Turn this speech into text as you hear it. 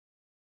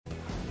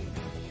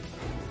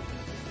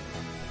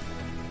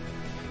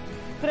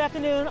Good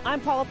afternoon.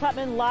 I'm Paula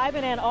Putman, live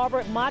in Ann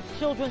Arbor at Mott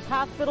Children's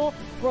Hospital,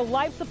 where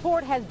life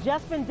support has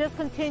just been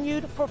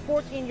discontinued for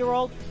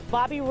 14-year-old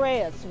Bobby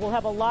Reyes. We'll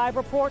have a live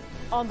report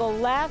on the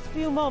last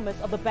few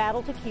moments of the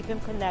battle to keep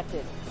him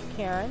connected.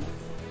 Karen?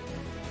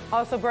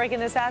 Also breaking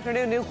this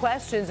afternoon, new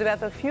questions about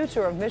the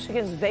future of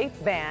Michigan's vape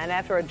ban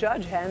after a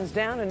judge hands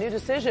down a new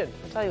decision.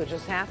 I'll tell you what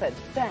just happened.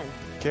 Ben.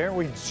 Karen,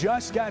 we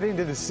just got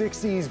into the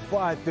 60s,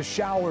 but the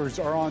showers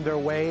are on their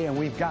way, and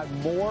we've got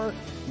more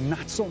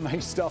not so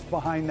nice stuff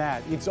behind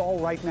that. It's all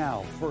right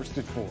now, first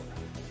at 4.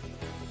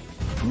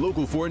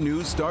 Local 4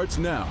 News starts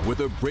now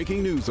with a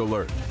breaking news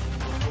alert.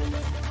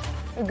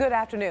 Good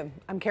afternoon.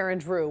 I'm Karen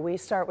Drew. We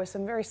start with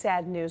some very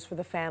sad news for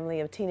the family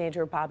of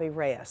teenager Bobby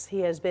Reyes.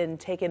 He has been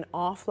taken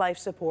off life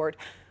support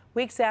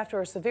weeks after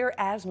a severe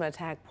asthma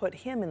attack put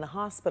him in the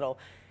hospital.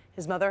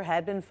 His mother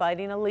had been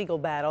fighting a legal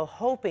battle,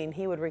 hoping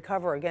he would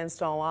recover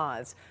against all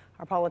odds.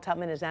 Our Paula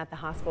Tutman is at the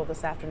hospital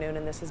this afternoon,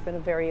 and this has been a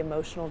very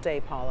emotional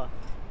day, Paula.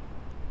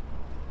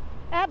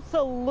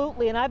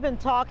 Absolutely, and I've been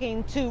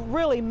talking to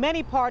really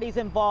many parties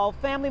involved,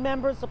 family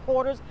members,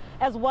 supporters,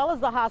 as well as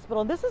the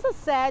hospital. And this is a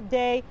sad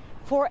day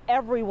for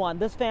everyone.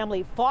 This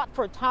family fought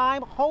for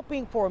time,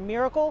 hoping for a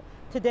miracle.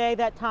 Today,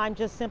 that time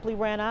just simply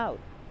ran out.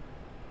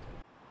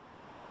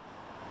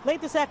 Late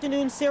this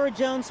afternoon, Sarah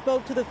Jones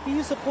spoke to the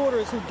few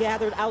supporters who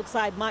gathered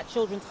outside Mott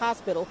Children's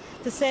Hospital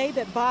to say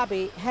that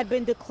Bobby had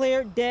been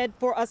declared dead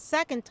for a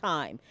second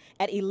time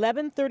at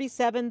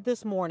 11:37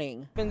 this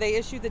morning. When they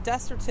issued the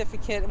death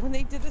certificate, when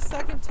they did the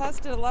second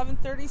test at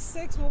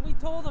 11:36, well, we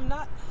told them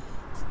not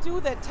to do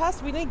that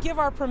test. We didn't give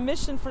our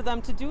permission for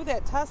them to do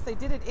that test. They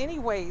did it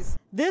anyways.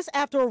 This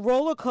after a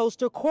roller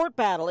coaster court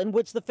battle in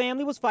which the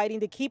family was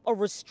fighting to keep a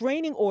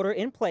restraining order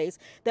in place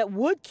that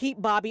would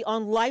keep Bobby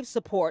on life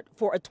support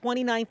for a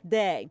 29th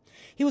day.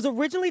 He was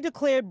originally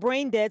declared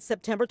brain dead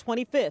September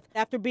 25th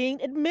after being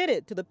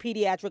admitted to the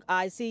pediatric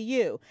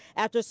ICU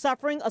after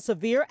suffering a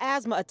severe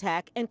asthma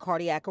attack and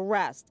cardiac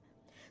arrest.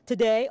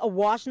 Today, a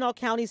Washtenaw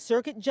County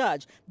Circuit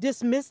judge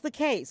dismissed the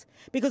case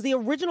because the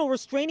original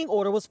restraining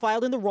order was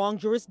filed in the wrong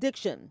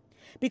jurisdiction.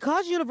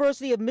 Because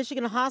University of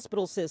Michigan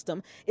Hospital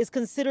System is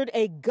considered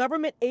a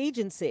government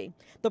agency,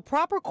 the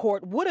proper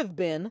court would have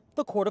been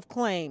the Court of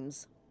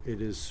Claims.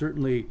 It is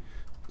certainly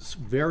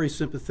very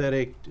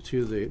sympathetic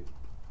to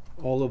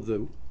all of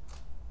the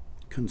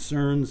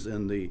concerns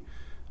and the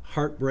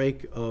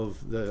heartbreak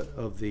of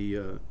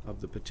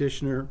the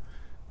petitioner.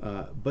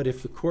 But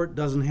if the court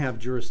doesn't have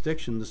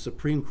jurisdiction, the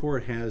Supreme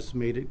Court has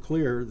made it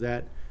clear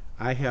that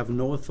I have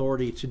no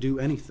authority to do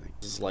anything.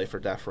 This is life or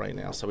death right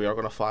now, so we are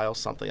going to file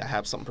something. I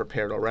have something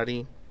prepared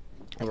already,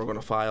 and we're going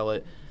to file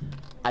it.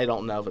 I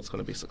don't know if it's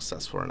going to be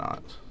successful or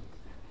not.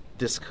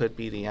 This could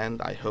be the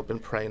end. I hope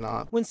and pray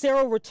not. When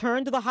Sarah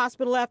returned to the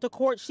hospital after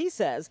court, she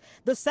says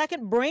the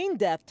second brain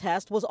death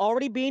test was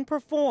already being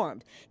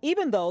performed,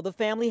 even though the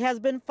family has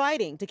been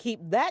fighting to keep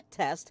that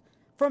test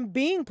from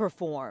being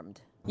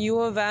performed. U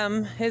of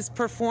M is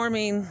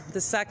performing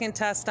the second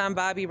test on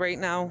Bobby right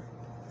now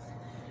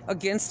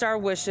against our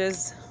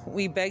wishes.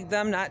 We begged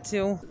them not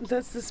to.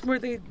 That's just where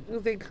they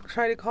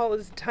try to call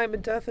it time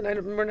of death, and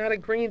we're not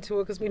agreeing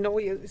to it because we know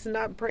he's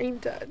not brain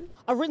dead.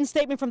 A written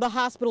statement from the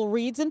hospital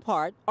reads in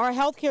part, our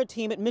healthcare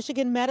team at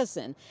Michigan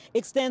Medicine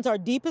extends our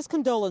deepest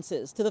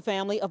condolences to the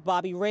family of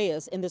Bobby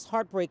Reyes in this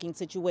heartbreaking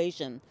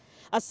situation.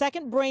 A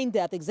second brain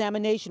death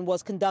examination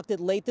was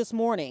conducted late this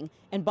morning,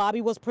 and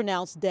Bobby was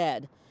pronounced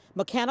dead.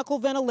 Mechanical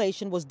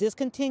ventilation was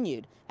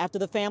discontinued after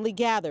the family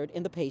gathered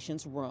in the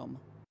patient's room.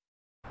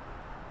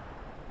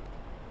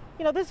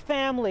 You know, this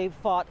family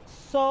fought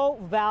so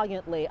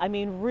valiantly. I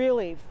mean,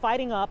 really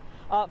fighting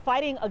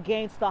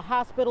against the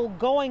hospital,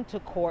 going to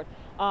court.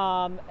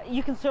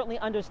 You can certainly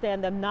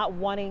understand them not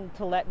wanting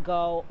to let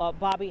go.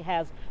 Bobby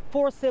has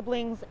 4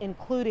 siblings,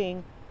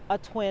 including a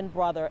twin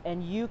brother,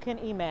 and you can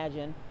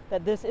imagine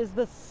that this is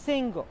the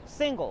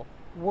single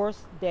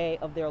worst day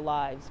of their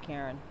lives,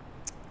 Karen.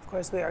 Of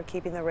course, we are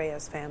keeping the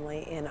Reyes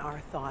family in our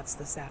thoughts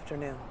this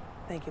afternoon.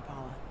 Thank you,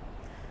 Paula.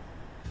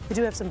 We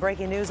do have some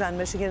breaking news on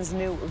Michigan's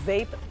new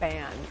vape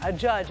ban. A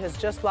judge has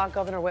just blocked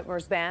Governor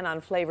Whitmer's ban on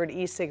flavored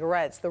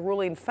e-cigarettes. The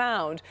ruling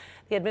found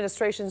the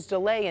administration's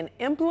delay in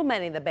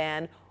implementing the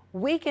ban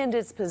weakened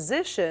its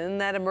position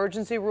that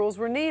emergency rules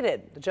were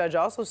needed. The judge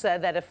also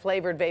said that if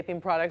flavored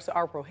vaping products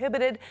are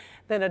prohibited,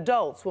 then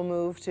adults will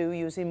move to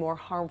using more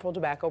harmful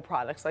tobacco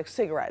products like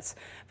cigarettes.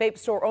 Vape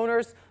store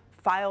owners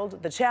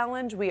filed the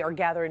challenge. We are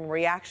gathering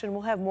reaction.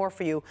 We'll have more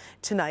for you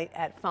tonight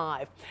at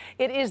 5.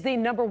 It is the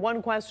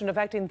 #1 question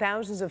affecting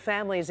thousands of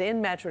families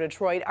in Metro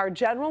Detroit. Are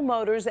General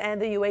Motors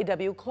and the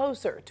UAW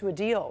closer to a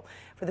deal?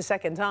 For the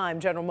second time,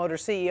 General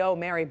Motors CEO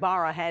Mary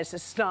Barra has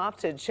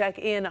stopped to check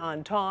in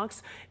on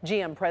talks.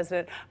 GM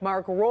President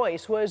Mark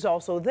Reuss was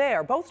also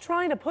there, both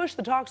trying to push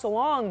the talks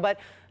along, but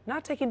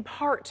not taking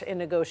part in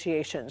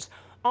negotiations.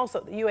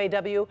 Also, the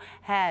UAW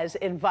has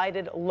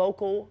invited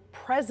local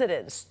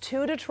presidents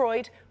to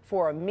Detroit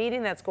for a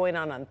meeting that's going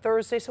on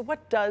Thursday. So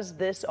what does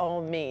this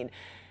all mean?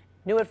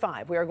 New at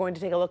 5, we are going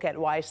to take a look at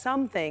why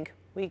some think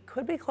we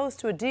could be close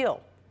to a deal.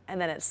 And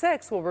then at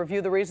 6, we'll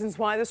review the reasons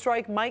why the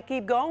strike might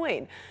keep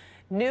going.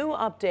 New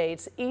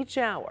updates each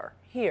hour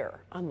here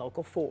on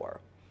Local 4.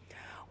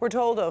 We're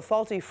told a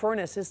faulty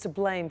furnace is to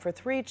blame for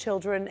 3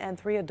 children and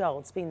 3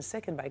 adults being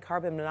sickened by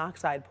carbon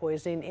monoxide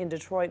poisoning in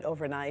Detroit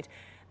overnight.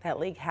 That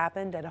leak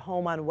happened at a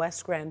home on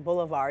West Grand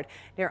Boulevard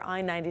near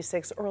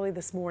I-96 early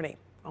this morning.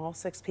 All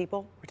 6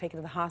 people were taken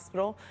to the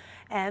hospital,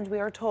 and we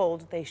are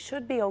told they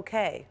should be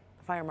okay.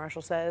 The fire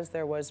marshal says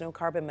there was no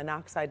carbon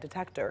monoxide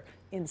detector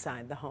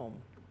inside the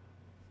home.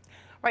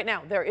 Right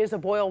now, there is a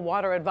boil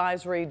water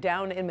advisory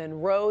down in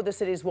Monroe. The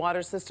city's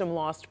water system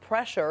lost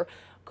pressure,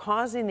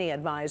 causing the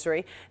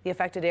advisory. The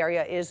affected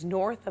area is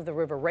north of the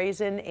River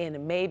Raisin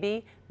in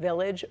Mabee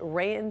Village,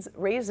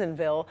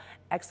 Raisinville,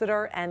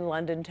 Exeter, and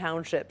London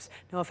townships.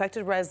 Now,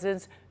 affected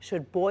residents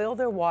should boil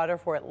their water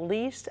for at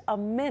least a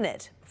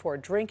minute before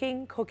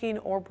drinking, cooking,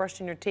 or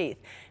brushing your teeth.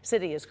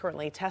 City is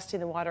currently testing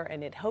the water,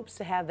 and it hopes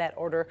to have that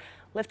order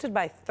lifted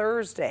by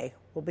Thursday.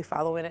 We'll be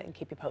following it and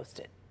keep you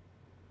posted.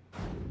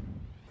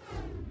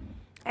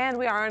 And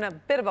we are on a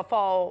bit of a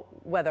fall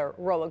weather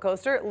roller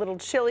coaster. A little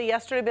chilly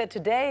yesterday, but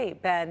today,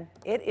 Ben,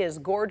 it is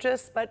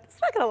gorgeous, but it's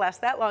not going to last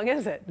that long,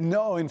 is it?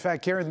 No, in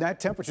fact, Karen, that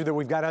temperature that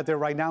we've got out there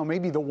right now may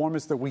be the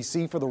warmest that we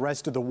see for the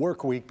rest of the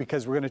work week,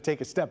 because we're going to take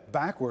a step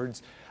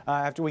backwards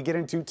after we get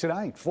into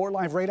tonight. 4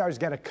 Live Radar's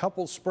got a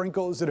couple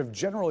sprinkles that have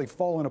generally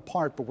fallen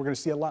apart, but we're going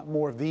to see a lot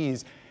more of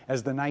these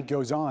as the night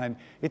goes on.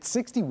 It's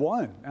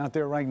 61 out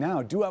there right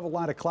now. Do have a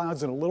lot of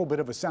clouds and a little bit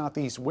of a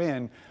southeast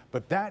wind,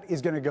 but that is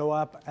going to go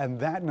up and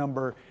that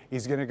number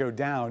is going to go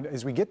down.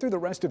 As we get through the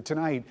rest of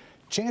tonight,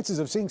 chances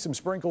of seeing some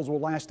sprinkles will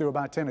last through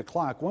about 10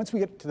 o'clock. Once we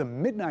get to the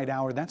midnight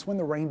hour, that's when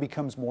the rain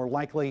becomes more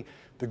likely.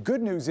 The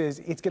good news is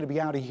it's going to be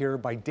out of here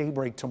by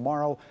daybreak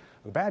tomorrow.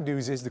 The bad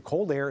news is the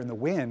cold air and the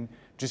wind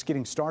just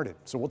getting started.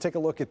 So we'll take a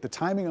look at the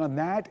timing on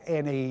that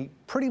and a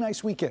pretty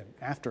nice weekend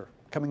after,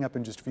 coming up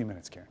in just a few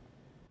minutes, Karen.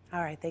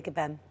 All right, thank you,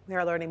 Ben. We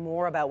are learning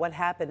more about what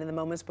happened in the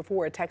moments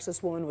before a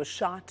Texas woman was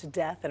shot to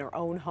death in her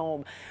own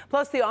home.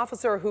 Plus, the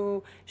officer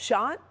who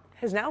shot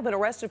has now been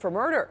arrested for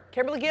murder.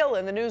 Kimberly Gill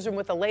in the newsroom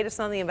with the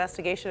latest on the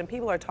investigation, and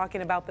people are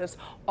talking about this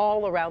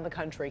all around the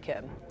country,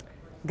 Kim.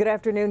 Good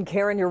afternoon,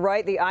 Karen. You're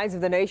right. The eyes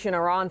of the nation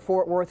are on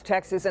Fort Worth,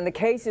 Texas, and the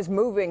case is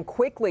moving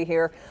quickly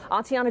here.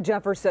 Atiana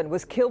Jefferson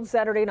was killed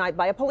Saturday night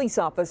by a police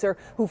officer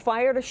who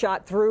fired a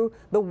shot through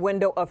the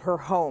window of her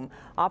home.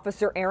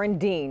 Officer Aaron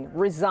Dean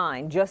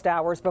resigned just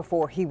hours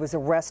before he was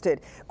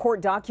arrested.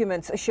 Court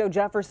documents show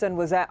Jefferson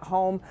was at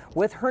home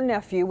with her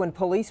nephew when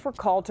police were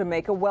called to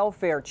make a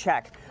welfare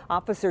check.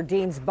 Officer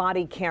Dean's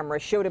body camera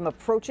showed him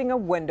approaching a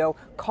window,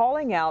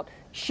 calling out,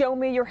 "Show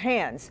me your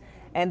hands,"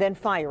 and then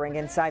firing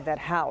inside that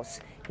house.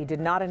 He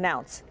did not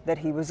announce that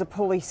he was a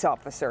police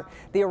officer.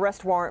 The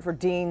arrest warrant for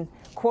Dean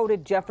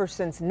quoted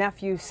Jefferson's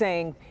nephew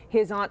saying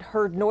his aunt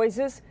heard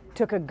noises,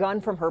 took a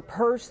gun from her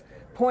purse,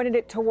 pointed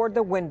it toward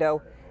the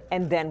window,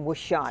 and then was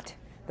shot.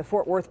 The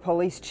Fort Worth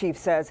police chief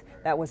says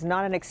that was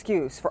not an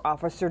excuse for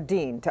Officer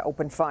Dean to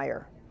open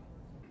fire.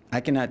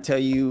 I cannot tell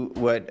you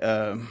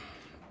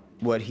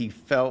what he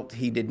felt.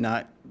 He did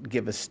not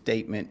give a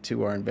statement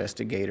to our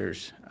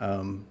investigators.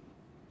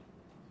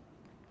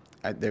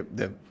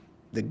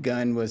 The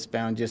gun was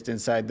found just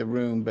inside the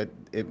room, but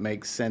it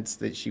makes sense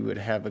that she would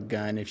have a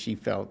gun if she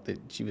felt that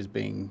she was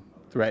being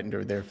threatened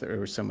or there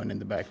was someone in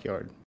the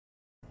backyard.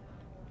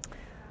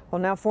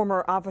 Well, now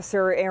former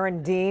officer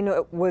Aaron Dean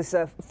was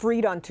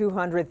freed on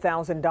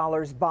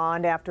 $200,000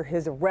 bond after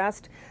his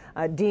arrest.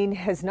 Dean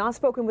has not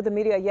spoken with the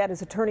media yet.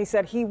 His attorney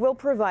said he will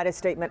provide a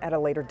statement at a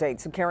later date.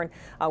 So, Karen,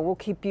 we'll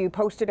keep you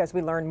posted as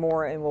we learn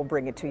more, and we'll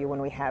bring it to you when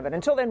we have it.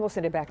 Until then, we'll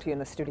send it back to you in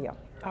the studio.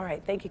 All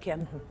right. Thank you,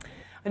 Kim.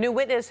 A new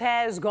witness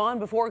has gone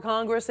before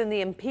Congress in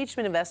the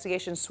impeachment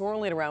investigation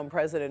swirling around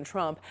President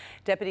Trump.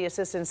 Deputy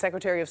Assistant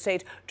Secretary of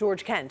State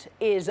George Kent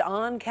is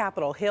on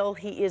Capitol Hill.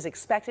 He is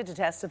expected to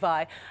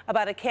testify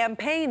about a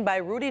campaign by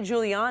Rudy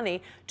Giuliani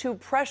to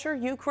pressure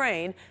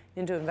Ukraine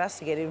into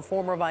investigating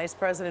former Vice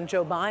President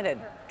Joe Biden.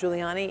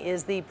 Giuliani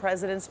is the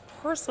president's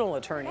personal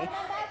attorney.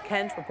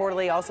 Kent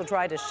reportedly also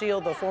tried to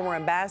shield the former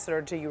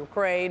ambassador to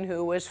Ukraine,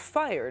 who was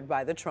fired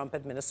by the Trump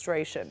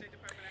administration.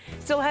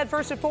 Still ahead,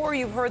 first at 4,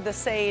 you've heard the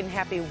saying,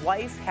 happy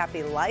wife,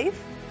 happy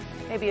life.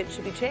 Maybe it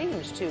should be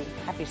changed to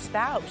happy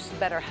spouse,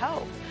 better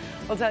health.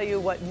 We'll tell you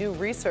what new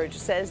research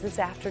says this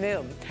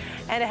afternoon.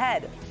 And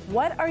ahead,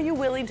 what are you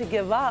willing to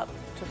give up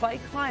to fight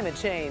climate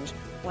change?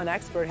 One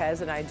expert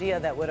has an idea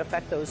that would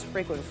affect those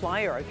frequent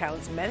flyer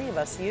accounts many of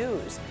us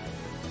use.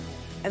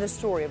 And the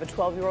story of a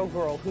 12-year-old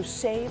girl who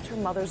saved her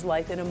mother's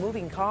life in a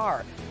moving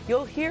car.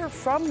 You'll hear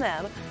from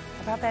them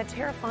about that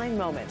terrifying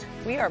moment.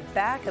 We are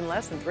back in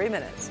less than 3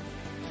 minutes.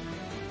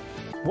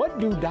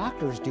 What do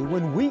doctors do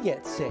when we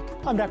get sick?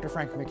 I'm Dr.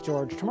 Frank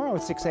McGeorge. Tomorrow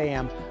at 6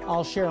 a.m.,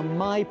 I'll share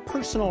my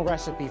personal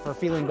recipe for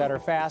feeling better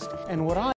fast and what I